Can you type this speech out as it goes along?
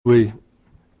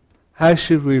How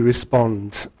should we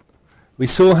respond? We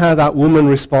saw how that woman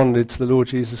responded to the Lord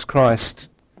Jesus Christ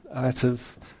out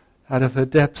of her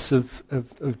depths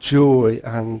of joy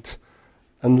and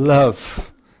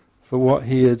love for what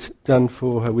he had done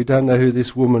for her. We don't know who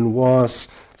this woman was.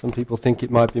 Some people think it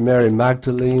might be Mary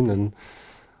Magdalene, and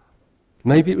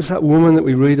maybe it was that woman that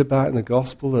we read about in the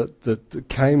Gospel that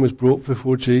came, was brought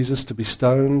before Jesus to be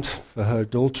stoned for her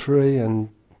adultery, and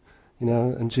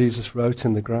Jesus wrote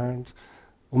in the ground.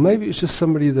 Or maybe it was just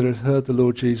somebody that had heard the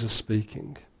Lord Jesus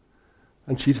speaking.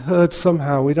 And she'd heard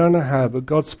somehow, we don't know how, but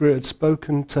God's Spirit had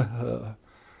spoken to her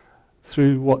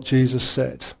through what Jesus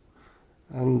said.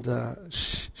 And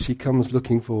she comes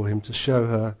looking for him to show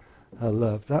her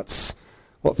love. That's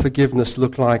what forgiveness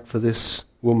looked like for this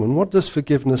woman. What does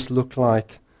forgiveness look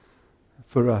like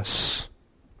for us?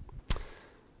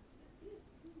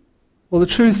 Well, the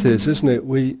truth is, isn't it?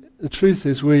 We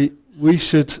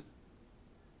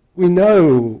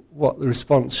know what the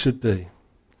response should be.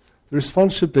 The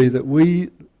response should be that we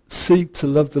seek to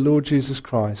love the Lord Jesus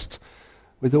Christ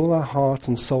with all our heart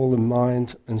and soul and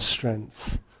mind and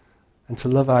strength, and to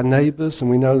love our neighbours, and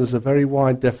we know there's a very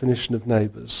wide definition of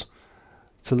neighbours,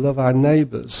 to love our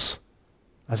neighbours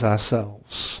as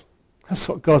ourselves. That's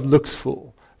what God looks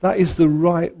for. That is the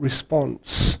right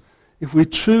response. If we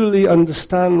truly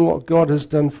understand what God has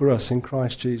done for us in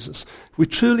Christ Jesus, if we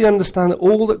truly understand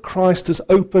all that Christ has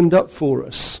opened up for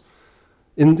us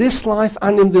in this life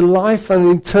and in the life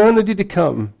and eternity to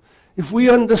come, if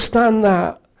we understand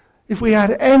that, if we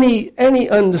had any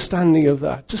understanding of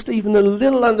that, just even a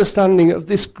little understanding of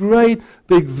this great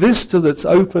big vista that's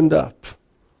opened up,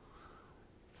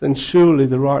 then surely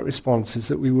the right response is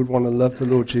that we would want to love the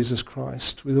Lord Jesus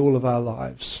Christ with all of our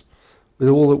lives, with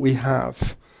all that we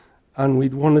have. And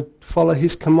we'd want to follow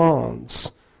his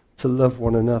commands to love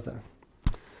one another.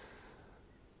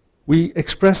 We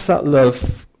express that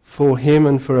love for him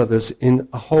and for others in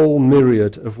a whole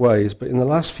myriad of ways. But in the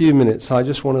last few minutes, I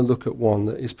just want to look at one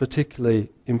that is particularly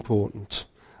important.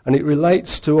 And it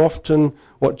relates to often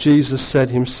what Jesus said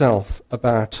himself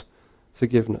about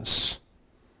forgiveness.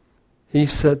 He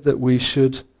said that we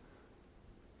should,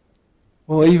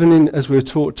 well, even as we're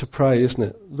taught to pray, isn't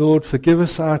it? Lord, forgive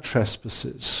us our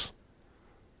trespasses,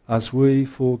 as we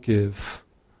forgive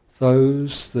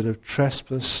those that have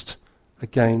trespassed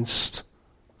against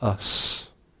us.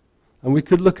 And we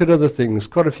could look at other things,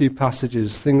 quite a few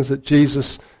passages, things that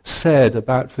Jesus said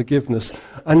about forgiveness.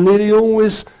 And nearly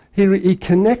always he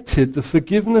connected the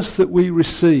forgiveness that we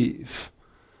receive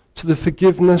to the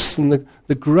forgiveness and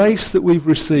the grace that we've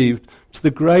received to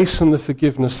the grace and the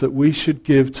forgiveness that we should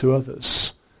give to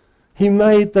others. He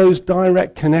made those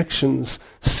direct connections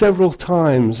several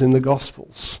times in the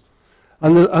Gospels.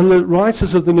 And the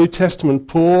writers of the New Testament,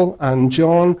 Paul and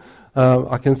John,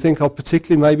 I can think of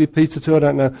particularly maybe Peter too, I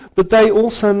don't know, but they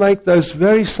also make those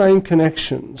very same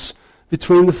connections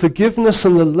between the forgiveness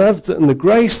and the love and the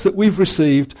grace that we've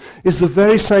received is the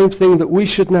very same thing that we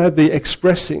should now be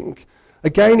expressing.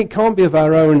 Again, it can't be of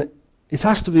our own. It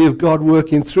has to be of God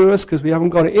working through us because we haven't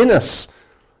got it in us.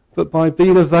 But by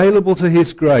being available to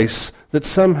his grace, that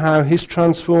somehow his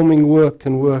transforming work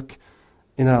can work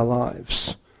in our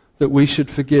lives, that we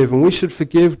should forgive. And we should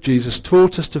forgive. Jesus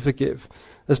taught us to forgive.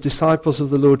 As disciples of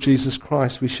the Lord Jesus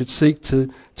Christ, we should seek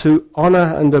to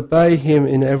honour and obey him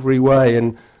in every way.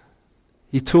 And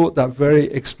he taught that very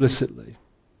explicitly,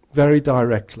 very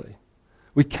directly.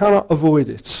 We cannot avoid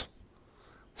it.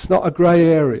 It's not a grey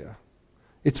area.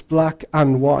 It's black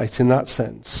and white in that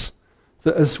sense.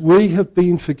 That as we have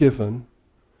been forgiven,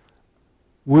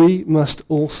 we must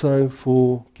also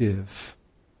forgive.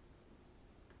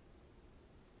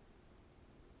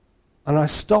 And I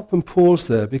stop and pause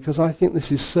there because I think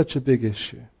this is such a big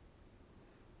issue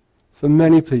for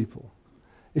many people.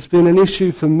 It's been an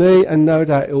issue for me, and no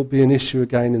doubt it will be an issue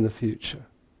again in the future.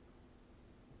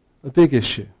 A big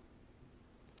issue.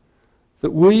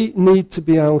 That we need to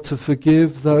be able to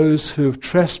forgive those who have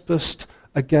trespassed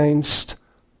against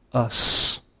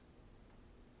us.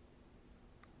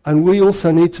 And we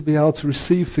also need to be able to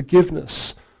receive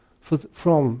forgiveness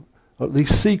from, or at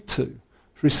least seek to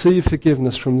receive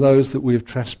forgiveness from those that we have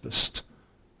trespassed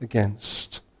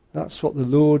against. That's what the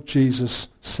Lord Jesus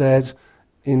said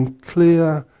in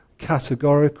clear,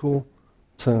 categorical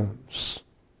terms.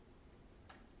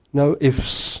 No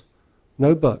ifs,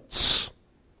 no buts.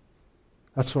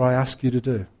 That's what I ask you to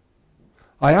do.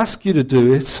 I ask you to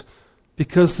do it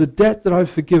because the debt that I've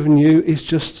forgiven you is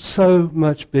just so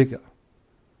much bigger.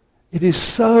 It is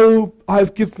so,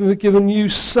 I've given you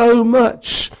so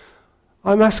much.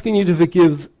 I'm asking you to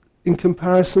forgive in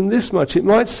comparison this much. It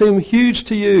might seem huge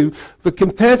to you, but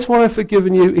compared to what I've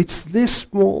forgiven you, it's this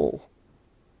small.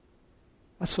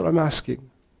 That's what I'm asking.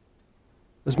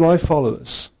 As my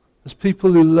followers, as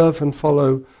people who love and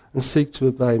follow and seek to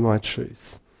obey my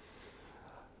truth.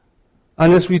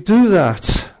 And as we do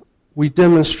that, we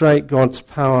demonstrate God's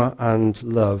power and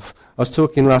love. I was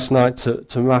talking last night to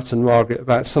Matt and Margaret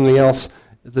about something else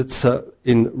that's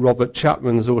in Robert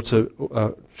Chapman's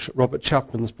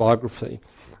biography.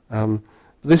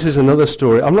 This is another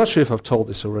story. I'm not sure if I've told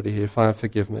this already here. If I have,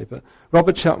 forgive me. But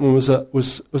Robert Chapman was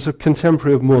a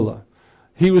contemporary of Muller.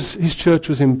 His church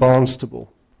was in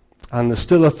Barnstable, and there's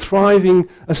still a thriving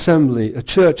assembly, a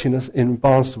church in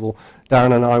Barnstable.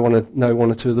 Darren and I want to know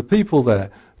one or two of the people there.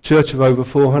 Church of over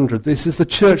 400. This is the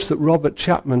church that Robert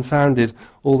Chapman founded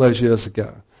all those years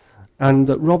ago. And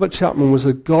Robert Chapman was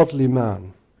a godly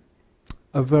man,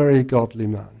 a very godly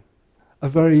man, a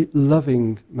very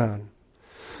loving man.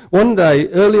 One day,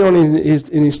 early on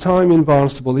in his time in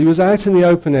Barnstable, he was out in the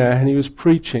open air and he was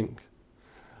preaching.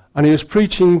 And he was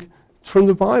preaching from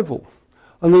the Bible.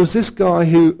 And there was this guy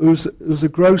who was a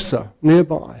grocer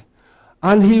nearby.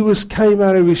 And he came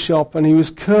out of his shop and he was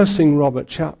cursing Robert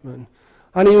Chapman.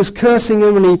 And he was cursing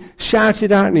him and he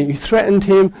shouted at him, he threatened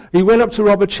him. He went up to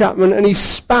Robert Chapman and he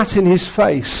spat in his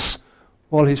face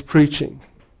while he's preaching.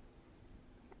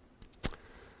 A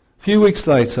few weeks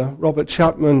later, Robert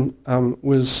Chapman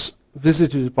was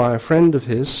visited by a friend of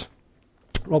his.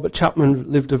 Robert Chapman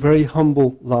lived a very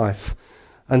humble life.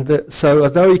 And so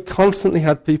although he constantly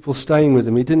had people staying with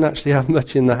him, he didn't actually have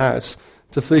much in the house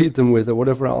to feed them with or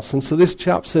whatever else. And so this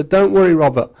chap said, "Don't worry,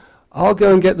 Robert. I'll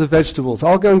go and get the vegetables.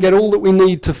 I'll go and get all that we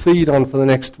need to feed on for the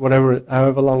next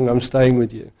however long I'm staying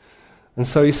with you." And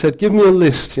so he said, "Give me a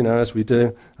list, as we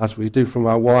do from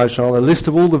our wives, a list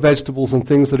of all the vegetables and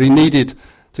things that he needed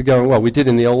to go." Well, we did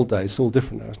in the old days. It's all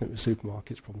different now, isn't it, with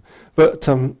supermarkets, probably. But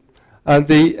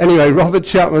anyway, Robert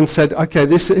Chapman said, "Okay,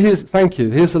 thank you.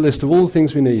 Here's the list of all the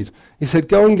things we need." He said,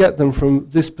 "Go and get them from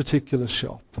this particular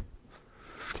shop.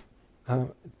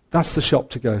 That's the shop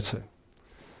to go to."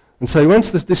 And so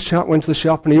this chap went to the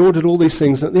shop and he ordered all these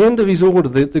things. At the end of his order,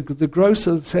 the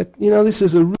grocer said, "This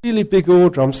is a really big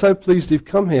order. I'm so pleased you've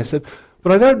come here." He said,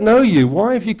 "But I don't know you.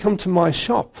 Why have you come to my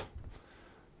shop?"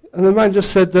 And the man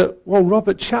just said that, "Well,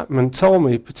 Robert Chapman told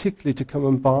me particularly to come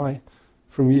and buy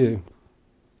from you."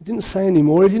 He didn't say any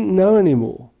more. He didn't know any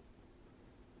more.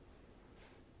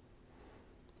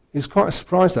 He was quite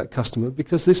surprised, that customer,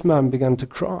 because this man began to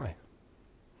cry.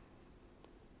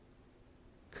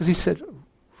 Because he said,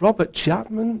 "Robert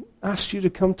Chapman asked you to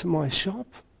come to my shop?"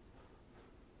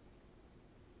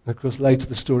 And of course, later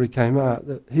the story came out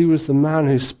that he was the man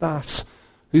who spat,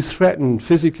 who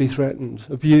physically threatened,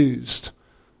 abused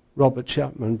Robert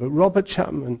Chapman. But Robert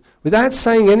Chapman, without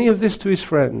saying any of this to his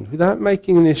friend, without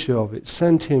making an issue of it,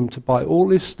 sent him to buy all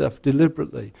his stuff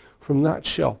deliberately from that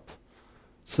shop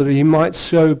so that he might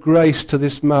show grace to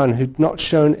this man who'd not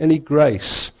shown any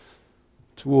grace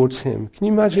towards him. Can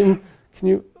you imagine?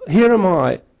 Here am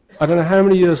I don't know how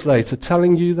many years later,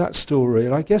 telling you that story,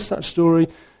 and I guess that story,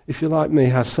 if you're like me,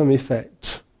 has some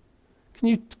effect.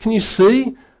 Can you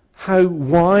see how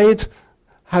wide,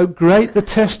 how great the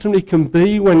testimony can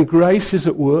be when grace is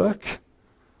at work?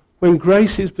 When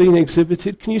grace is being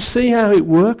exhibited? Can you see how it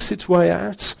works its way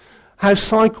out? How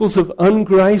cycles of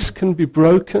ungrace can be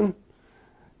broken?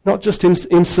 Not just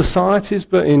in societies,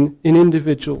 but in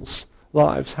individuals'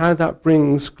 lives. How that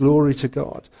brings glory to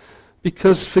God.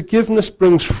 Because forgiveness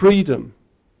brings freedom.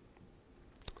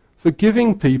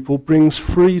 Forgiving people brings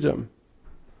freedom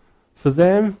for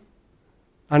them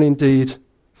and indeed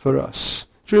for us.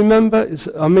 Do you remember?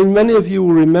 Many of you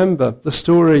will remember the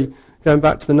story going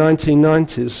back to the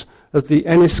 1990s of the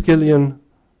Enniskillen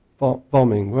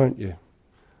bombing, won't you?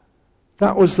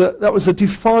 That was a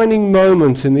defining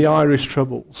moment in the Irish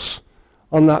Troubles.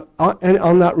 On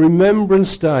that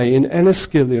Remembrance Day in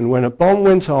Enniskillen, when a bomb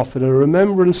went off at a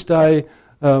Remembrance Day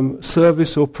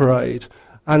service or parade,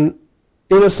 and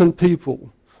innocent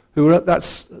people who were at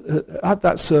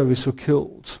that service were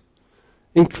killed,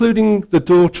 including the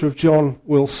daughter of John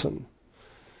Wilson.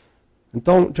 And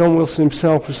John Wilson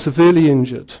himself was severely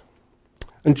injured.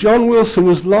 And John Wilson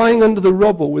was lying under the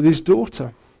rubble with his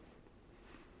daughter.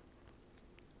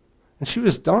 And she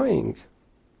was dying.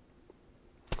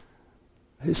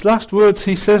 His last words,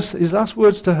 he says, his last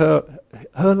words to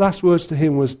her last words to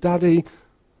him was, "Daddy,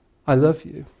 I love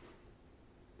you."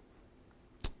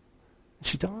 And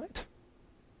she died.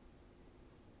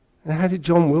 And how did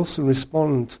John Wilson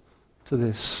respond to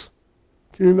this?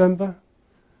 Do you remember?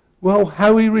 Well,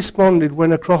 how he responded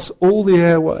went across all the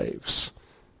airwaves.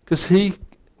 Because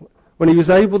when he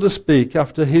was able to speak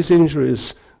after his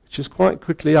injuries, which is quite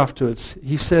quickly afterwards,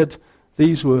 he said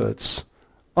these words,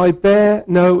 I bear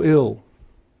no ill.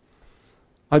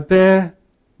 I bear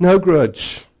no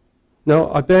grudge.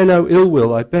 No, I bear no ill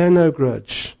will. I bear no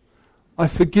grudge. I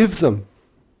forgive them.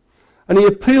 And he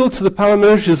appealed to the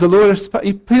paramilitaries, the loyalists.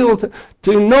 He appealed,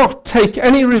 do not take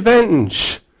any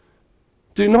revenge.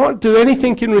 Do not do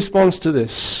anything in response to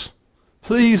this.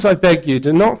 Please, I beg you,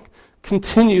 do not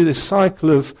continue this cycle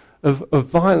of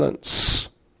violence.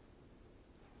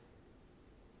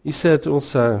 He said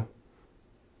also,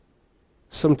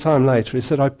 sometime later, he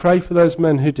said, I pray for those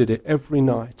men who did it every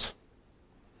night.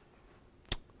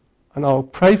 And I'll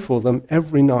pray for them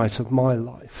every night of my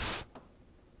life,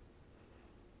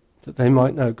 that they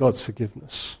might know God's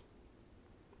forgiveness.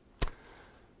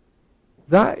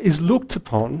 That is looked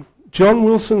upon, John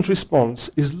Wilson's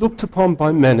response is looked upon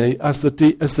by many as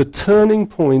the turning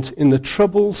point in the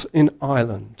troubles in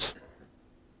Ireland.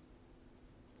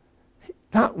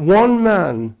 That one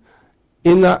man,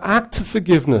 in that act of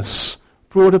forgiveness,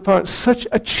 brought about such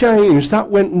a change that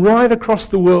went right across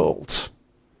the world.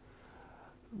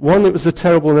 One, it was the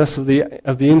terribleness of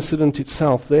the incident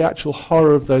itself, the actual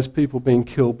horror of those people being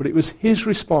killed, but it was his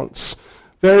response.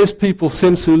 Various people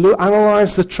since who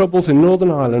analyse the troubles in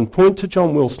Northern Ireland point to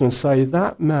John Wilson and say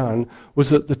that man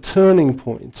was at the turning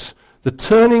point, the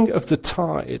turning of the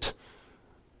tide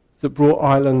that brought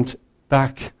Ireland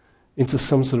back into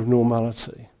some sort of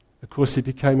normality. Of course, he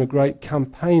became a great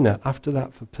campaigner after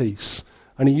that for peace.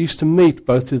 And he used to meet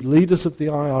both with leaders of the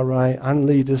IRA and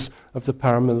leaders of the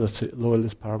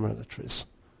loyalist paramilitaries.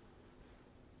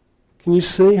 Can you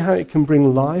see how it can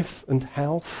bring life and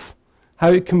health?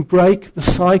 How it can break the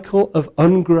cycle of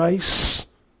ungrace,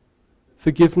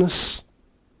 forgiveness?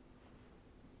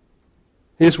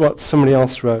 Here's what somebody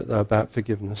else wrote, though, about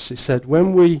forgiveness. He said,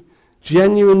 when we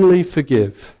genuinely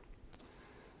forgive,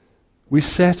 we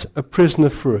set a prisoner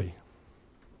free.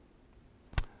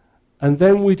 And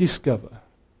then we discover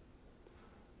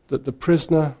that the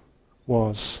prisoner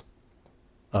was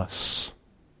us.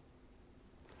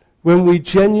 When we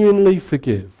genuinely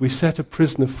forgive, we set a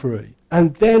prisoner free.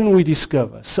 And then we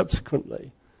discover,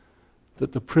 subsequently,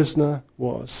 that the prisoner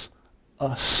was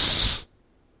us.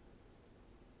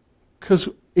 Because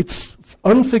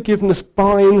unforgiveness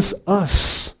binds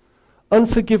us.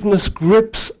 Unforgiveness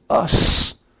grips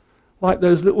us. Like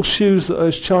those little shoes that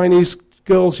those Chinese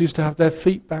girls used to have their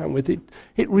feet bound with.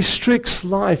 It restricts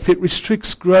life, it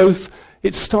restricts growth,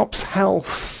 it stops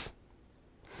health.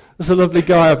 There's a lovely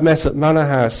guy I've met at Manor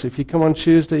House. If you come on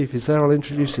Tuesday, if he's there, I'll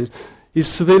introduce you. He's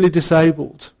severely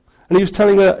disabled. And he was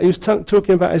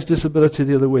talking about his disability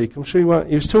the other week. I'm sure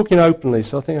he was talking openly,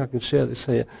 so I think I can share this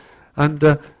here.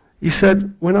 And he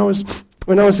said, when I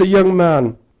was a young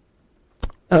man,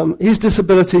 his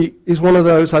disability is one of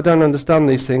those, I don't understand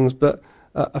these things, but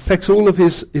affects all of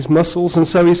his muscles, and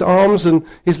so his arms and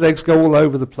his legs go all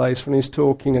over the place when he's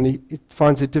talking, and he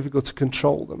finds it difficult to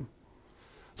control them.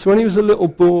 So when he was a little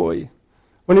boy,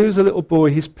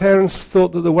 his parents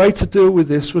thought that the way to deal with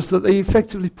this was that they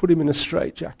effectively put him in a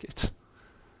straitjacket,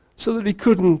 so that he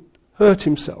couldn't hurt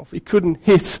himself, he couldn't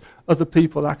hit other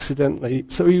people accidentally.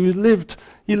 So he lived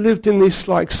in these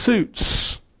like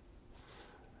suits.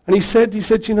 And he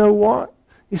said, you know what?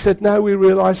 He said, now we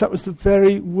realize that was the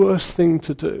very worst thing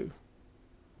to do.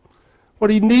 What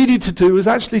he needed to do was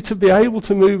actually to be able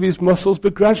to move his muscles,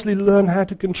 but gradually learn how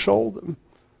to control them,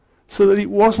 so that it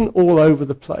wasn't all over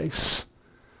the place.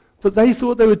 But they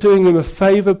thought they were doing him a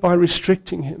favor by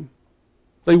restricting him.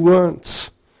 They weren't.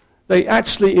 They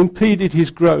actually impeded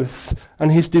his growth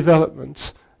and his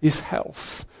development, his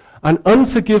health. And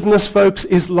unforgiveness, folks,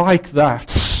 is like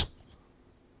that.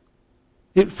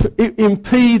 It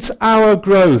impedes our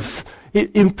growth.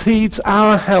 It impedes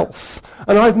our health.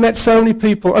 And I've met so many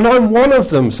people, and I'm one of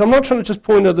them, so I'm not trying to just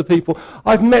point at other people.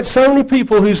 I've met so many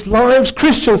people whose lives,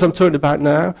 Christians I'm talking about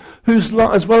now, as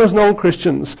well as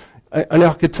non-Christians, and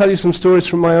I could tell you some stories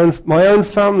from my own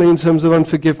family in terms of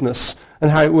unforgiveness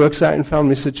and how it works out in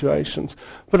family situations.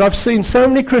 But I've seen so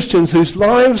many Christians whose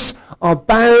lives are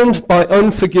bound by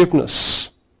unforgiveness.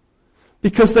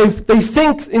 Because they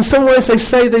think, in some ways they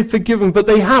say they've forgiven, but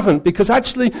they haven't. Because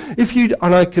actually,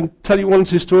 and I can tell you one or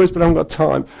two stories, but I haven't got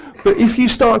time. But if you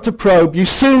start to probe, you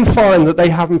soon find that they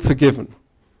haven't forgiven.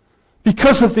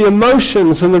 Because of the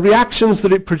emotions and the reactions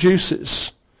that it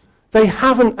produces. They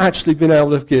haven't actually been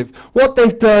able to forgive. What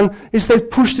they've done is they've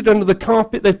pushed it under the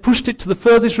carpet, they've pushed it to the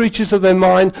furthest reaches of their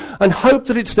mind, and hoped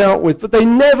that it's dealt with. But they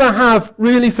never have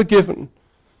really forgiven.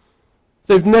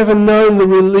 They've never known the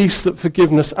release that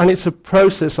forgiveness, and it's a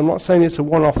process. I'm not saying it's a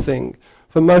one-off thing.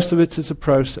 For most of it, it's a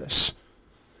process.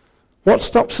 What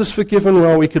stops us forgiving?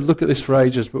 Well, we could look at this for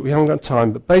ages, but we haven't got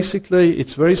time. But basically,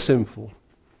 it's very simple.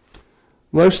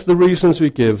 Most of the reasons we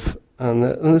give,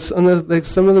 and some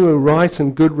of them are right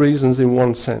and good reasons in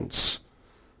one sense,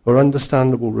 or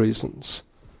understandable reasons.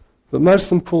 But most of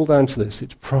them pull down to this.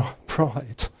 It's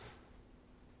pride.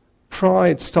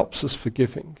 Pride stops us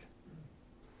forgiving.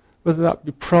 Whether that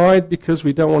be pride because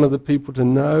we don't want other people to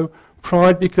know,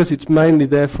 pride because it's mainly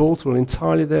their fault or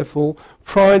entirely their fault,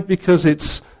 pride because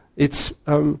we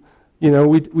don't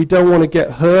want to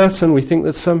get hurt and we think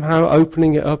that somehow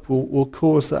opening it up will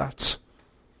cause that.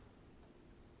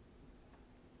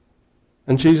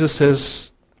 And Jesus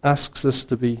asks us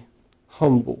to be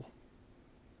humble.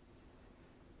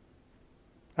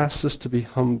 Asks us to be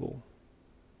humble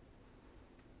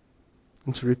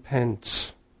and to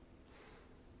repent.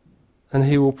 And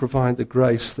he will provide the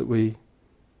grace that we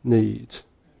need.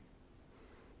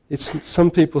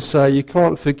 Some people say you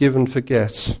can't forgive and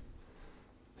forget.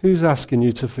 Who's asking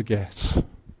you to forget?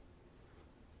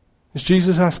 Is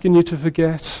Jesus asking you to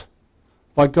forget?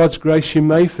 By God's grace you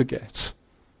may forget.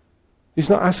 He's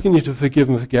not asking you to forgive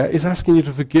and forget. He's asking you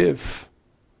to forgive.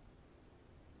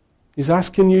 He's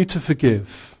asking you to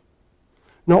forgive.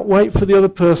 Not wait for the other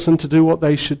person to do what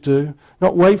they should do.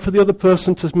 Not wait for the other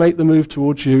person to make the move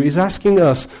towards you. He's asking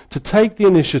us to take the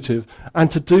initiative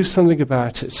and to do something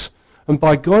about it. And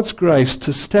by God's grace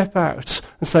to step out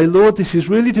and say, Lord, this is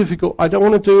really difficult. I don't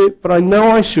want to do it, but I know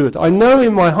I should. I know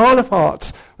in my heart of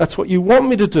hearts that's what you want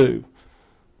me to do.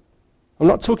 I'm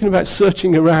not talking about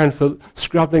searching around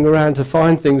scrabbling around to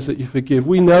find things that you forgive.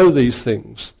 We know these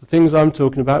things. The things I'm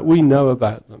talking about, we know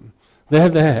about them. They're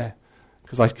there.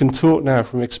 Because I can talk now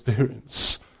from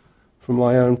experience, from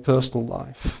my own personal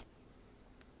life.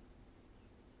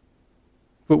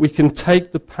 But we can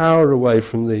take the power away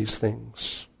from these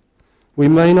things. We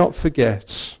may not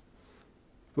forget,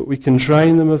 but we can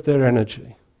drain them of their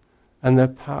energy and their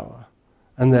power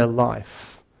and their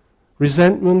life.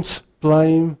 Resentment,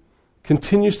 blame,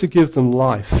 continues to give them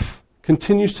life,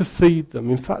 continues to feed them.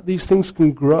 In fact, these things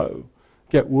can grow,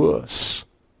 get worse.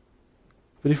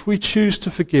 But if we choose to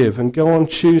forgive and go on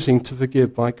choosing to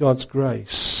forgive by God's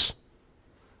grace,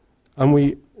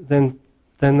 and then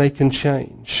they can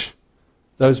change.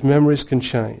 Those memories can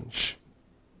change.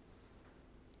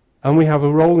 And we have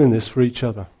a role in this for each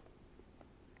other.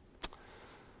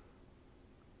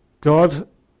 God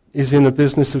is in a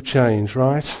business of change,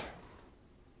 right?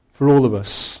 For all of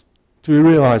us. Do we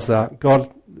realize that?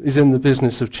 God is in the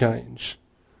business of change.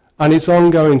 And it's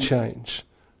ongoing change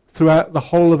throughout the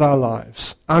whole of our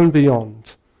lives and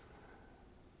beyond.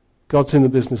 God's in the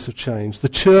business of change. The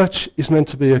church is meant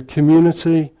to be a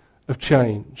community of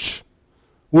change.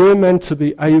 We're meant to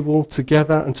be able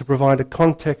together and to provide a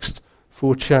context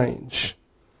for change.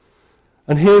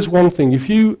 And here's one thing. If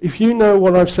you know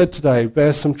what I've said today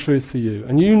bears some truth for you,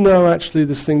 and you know actually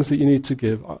there's things that you need to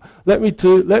give, let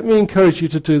me encourage you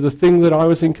to do the thing that I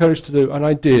was encouraged to do, and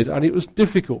I did, and it was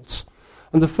difficult.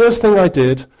 And the first thing I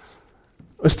did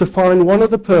was to find one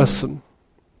other person,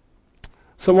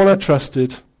 someone I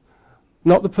trusted,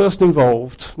 not the person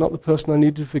involved, not the person I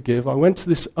needed to forgive. I went to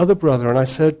this other brother and I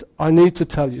said, I need to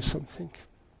tell you something.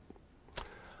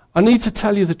 I need to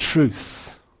tell you the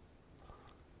truth.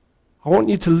 I want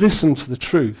you to listen to the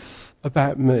truth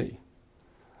about me.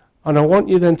 And I want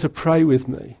you then to pray with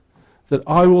me that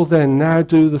I will then now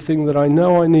do the thing that I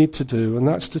know I need to do, and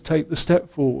that's to take the step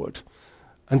forward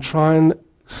and try and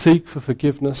seek for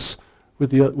forgiveness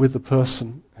with the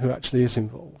person who actually is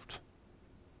involved.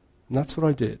 And that's what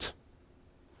I did.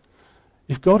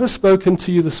 If God has spoken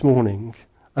to you this morning,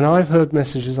 and I've heard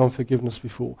messages on forgiveness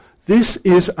before, this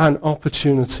is an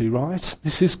opportunity, right?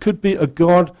 Could be a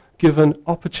God-given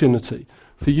opportunity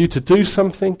for you to do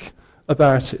something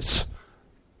about it.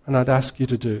 And I'd ask you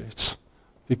to do it.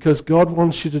 Because God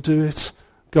wants you to do it.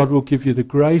 God will give you the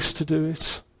grace to do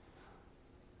it.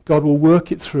 God will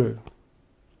work it through.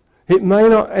 It may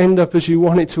not end up as you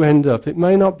want it to end up. It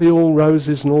may not be all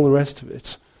roses and all the rest of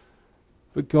it.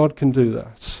 But God can do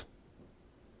that.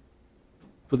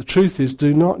 But the truth is,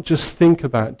 do not just think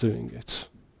about doing it.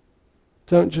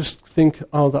 Don't just think,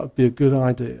 oh, that would be a good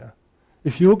idea.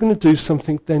 If you're going to do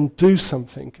something, then do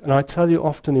something. And I tell you,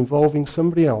 often involving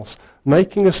somebody else,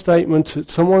 making a statement to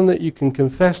someone that you can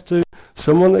confess to,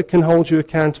 someone that can hold you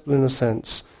accountable in a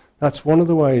sense. That's one of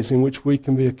the ways in which we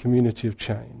can be a community of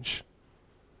change.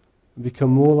 And become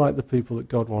more like the people that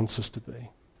God wants us to be.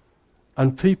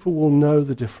 And people will know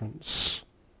the difference.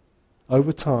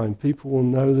 Over time, people will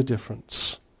know the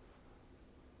difference.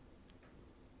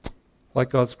 By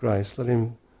God's grace, let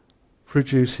him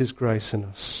produce his grace in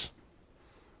us.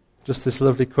 Just this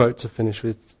lovely quote to finish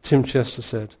with. Tim Chester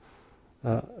said,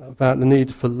 about the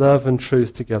need for love and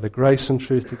truth together, grace and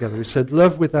truth together. He said,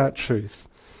 love without truth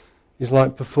is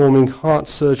like performing heart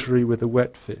surgery with a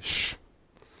wet fish.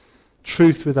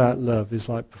 Truth without love is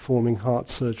like performing heart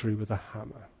surgery with a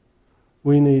hammer.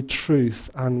 We need truth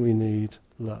and we need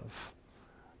love.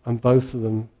 And both of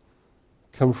them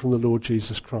come from the Lord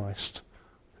Jesus Christ,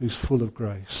 who's full of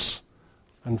grace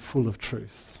and full of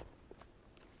truth.